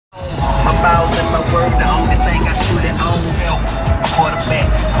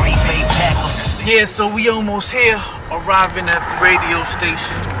Yeah, so we almost here, arriving at the radio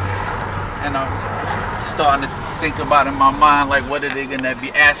station, and I'm starting to think about in my mind, like, what are they gonna be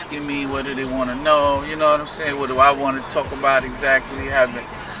asking me? What do they want to know? You know what I'm saying? What do I want to talk about exactly? I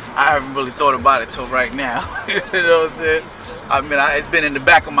haven't really thought about it till right now. You know what I'm saying? I mean, it's been in the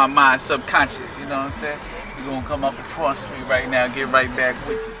back of my mind, subconscious. You know what I'm saying? We're gonna come up in Front Street right now, get right back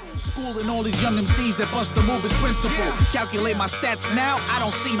with you. Schooling all these young MCs that bust the move is principle. Calculate my stats now, I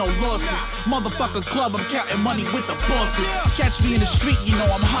don't see no losses. Motherfucker club, I'm counting money with the bosses. Catch me in the street, you know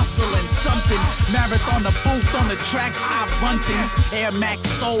I'm hustling something. Marathon the booth, on the tracks, I run things. Air Max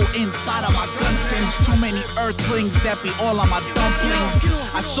soul inside of my gun things. Too many earthlings that be all on my dumplings.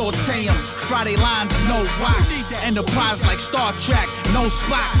 I saute 'em, Friday lines, no why. Enterprise like Star Trek, no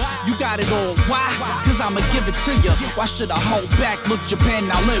spot. You got it all, why? Cause I'ma give it to ya. Why should I hold back? Look, Japan,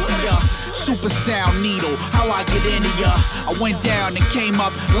 now live. Super sound needle, how I get into ya. I went down and came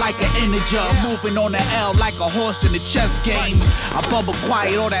up like an integer, moving on the L like a horse in the chess game. I bubble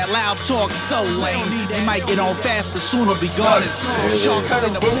quiet, all that loud talk so lame. They might get on fast, but soon will be gone. It's sharks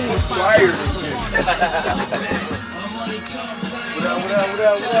in the pool.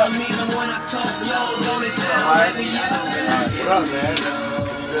 What up, man?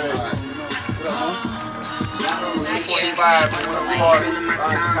 Good. 25 when we party,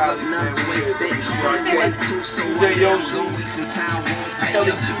 college, man, we here. DJ Yoshi, Kelly,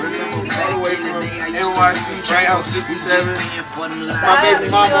 all the way from NYC, right out 57. That's my baby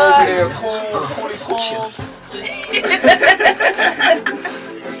mama over there, cool.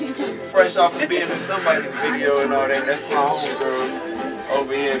 Fresh off of being in somebody's video and all that. That's my homegirl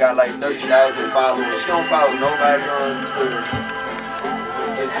over here, got like 30,000 followers. She don't follow nobody on Twitter.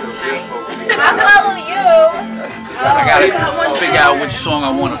 I follow you. I gotta figure out which song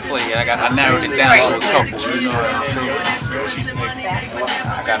I want to play. I narrowed it down to a couple. You know what I mean?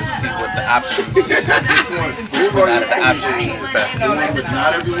 I gotta see what the options. What out of the options is best.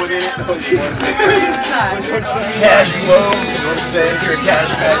 Not everyone in it. Cashflow.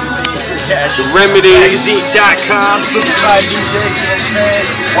 TheRemedy.com. Superfly DJ.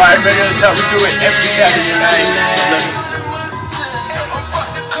 Wiredradio. That's how we do it every Saturday night.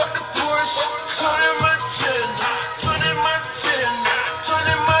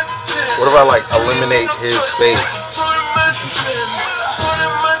 What if I like eliminate his face?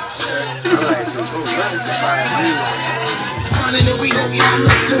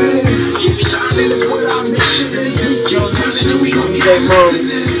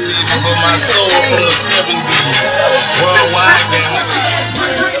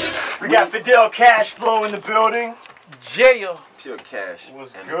 We got Fidel Cashflow in the building. Jail. Pure Cash.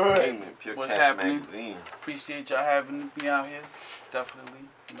 What's good? Pure What's Cash happening? Magazine. Appreciate y'all having me out here. Definitely.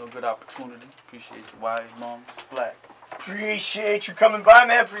 You know, good opportunity. Appreciate you. Why Mom's Black. Appreciate you coming by,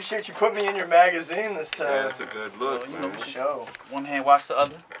 man. Appreciate you putting me in your magazine this time. Yeah, that's a good look, you man. know, Show. One hand wash the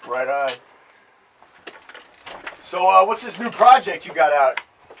other. Right on. So, what's this new project you got out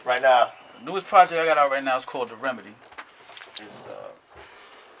right now? The newest project I got out right now is called The Remedy. It's a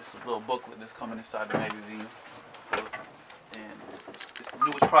little booklet that's coming inside the magazine. And it's the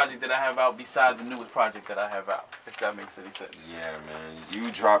newest project that I have out besides the newest project that I have out, if that makes any sense. Yeah, man. You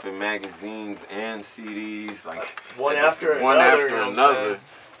dropping magazines and CDs, like one after another.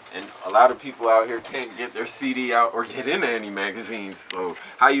 And a lot of people out here can't get their CD out or get into any magazines. So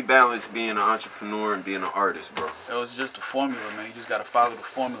how you balance being an entrepreneur and being an artist, bro? It was just a formula, man. You just got to follow the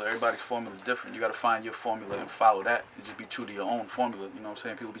formula. Everybody's formula is different. You got to find your formula and follow that. And just be true to your own formula. You know what I'm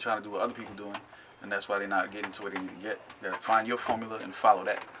saying? People be trying to do what other people doing. And that's why they're not getting to where they need to get. You got to find your formula and follow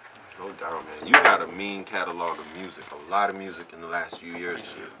that. No doubt, man. You got a mean catalog of music. A lot of music in the last few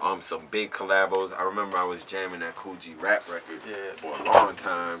years. Some big collabos. I remember I was jamming that Cool G rap record for a long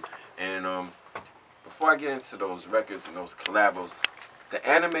time. And before I get into those records and those collabos, the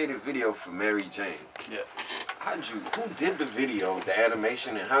animated video for Mary Jane. Yeah. Who did the video, the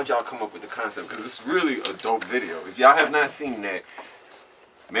animation, and how'd y'all come up with the concept? Because it's really a dope video. If y'all have not seen that,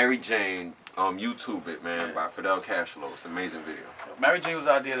 Mary Jane, YouTube it, man, by Fidel Cashflow. It's an amazing video. Mary Jane was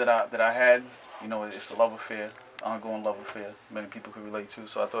the idea that I had. You know, it's a love affair, ongoing love affair. Many people could relate to.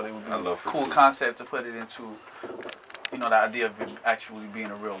 So I thought it would be a cool concept to put it into. You know, the idea of it actually being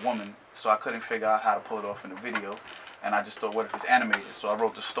a real woman. So I couldn't figure out how to pull it off in a video. And I just thought, what if it's animated? So I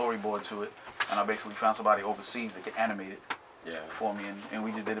wrote the storyboard to it. And I basically found somebody overseas that could animate it for me. And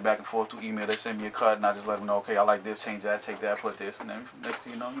we just did it back and forth through email. They sent me a cut and I just let them know, okay, I like this, change that, take that, put this. And then next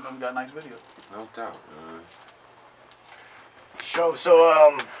thing you know, we got a nice video. No doubt, man. So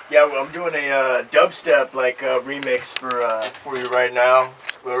yeah, I'm doing a dubstep remix for you right now.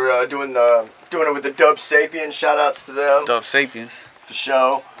 We're doing it with the Dub Sapiens. Shout outs to them. Dub Sapiens. For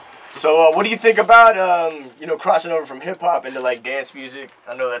show. So what do you think about you know, crossing over from hip hop into like dance music?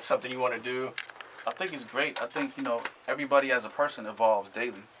 I know that's something you want to do. I think it's great. I think, you know, everybody as a person evolves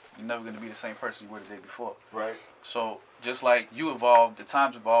daily. You're never going to be the same person you were the day before. Right. So just like you evolve, the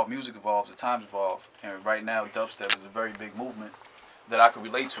times evolve, music evolves, the times evolve. And right now, dubstep is a very big movement that I could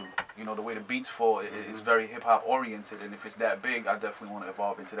relate to. You know, the way the beats fall is very hip-hop oriented, and if it's that big, I definitely want to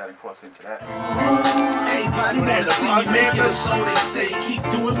evolve into that and cross into that. Everybody wanna see me make it, so they say. Keep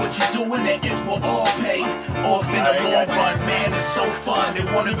doing what you're doing and it will all pay off in the long run. Man, it's so fun. They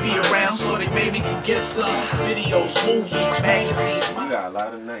wanna be around so they maybe can get some videos, movies, magazines. You got a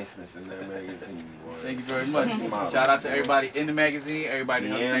lot of niceness in that magazine, boy. Thank you very much. Shout out to everybody in the magazine, everybody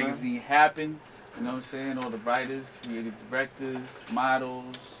who helped the magazine happen. You know what I'm saying? All the writers, creative directors,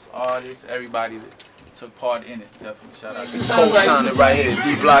 models, artists, everybody that took part in it. Definitely shout out to you. Co-signing right here,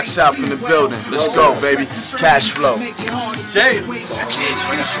 D-Block South in the building. Let's go, baby. Cashflow. Jay.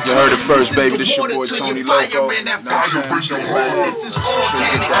 You heard it first, baby. This your boy Tony Loco. Right here.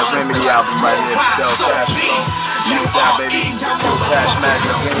 That Remedy album right here, Fidel Cashflow. No doubt, baby. Cash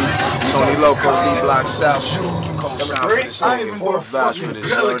Magazine. Tony Loco, D-Block South. I even bought a fucking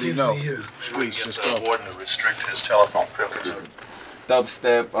Pelican here. Streets, let's go. To restrict his telephone privilege.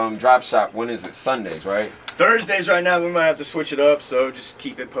 Dubstep drop shop, when is it? Sundays, right? Thursdays right now. We might have to switch it up, so just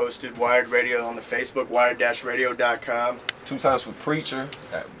keep it posted. Wired Radio on the Facebook, wired-radio.com. 2 times for Preacher,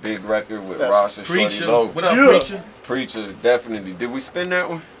 that big record with Ross and Shorty Preacher. Low. What up, Preacher? Preacher, definitely. Did we spin that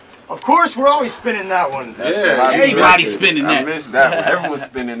one? Of course, we're always spinning that one. Everybody's spinning that. I missed that one. Everyone's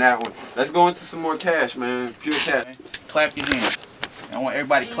spinning that one. Let's go into some more cash, man. Pure cash. Clap your hands. I want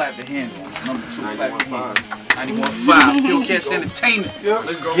everybody to clap their hands. Number 2, clap your hands. 91.5, Pure Cash Entertainment. Yep.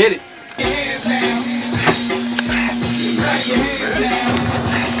 Let's get it.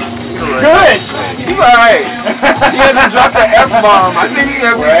 Good. He's alright. He hasn't dropped an F-bomb. I think we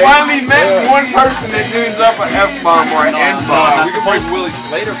finally met one person that didn't drop an F-bomb or an N-bomb. We can bring Willie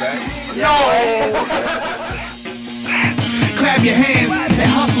Slater back. Clap your hands and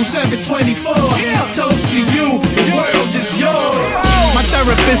hustle 724. Toast to you, the world is yours. My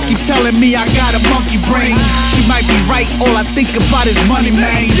therapist keep telling me I got a monkey brain. She might be right, all I think about is money,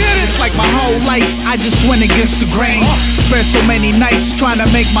 man. It's like my whole life, I just went against the grain. Spent so many nights trying to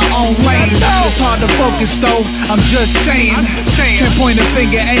make my own lane. It's hard to focus though, I'm just saying. Can't point a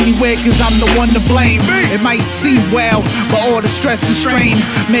finger anywhere cause I'm the one to blame. It might seem well, but all the stress and strain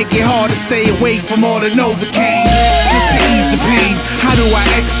make it hard to stay away from all the Novocaine. Just to ease the pain, how do I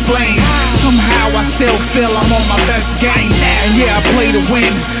explain? Somehow I still feel I'm on my best game. And yeah, I play to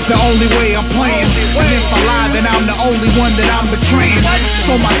win, the only way I'm playing. And if I lie, then I'm the only one that I'm betraying.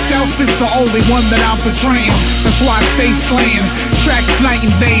 So myself is the only one that I'm betraying. That's why I stay slaying tracks night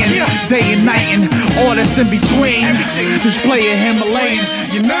and day and night and all that's in between. Just play a Himalayan,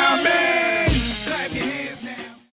 you know what I mean?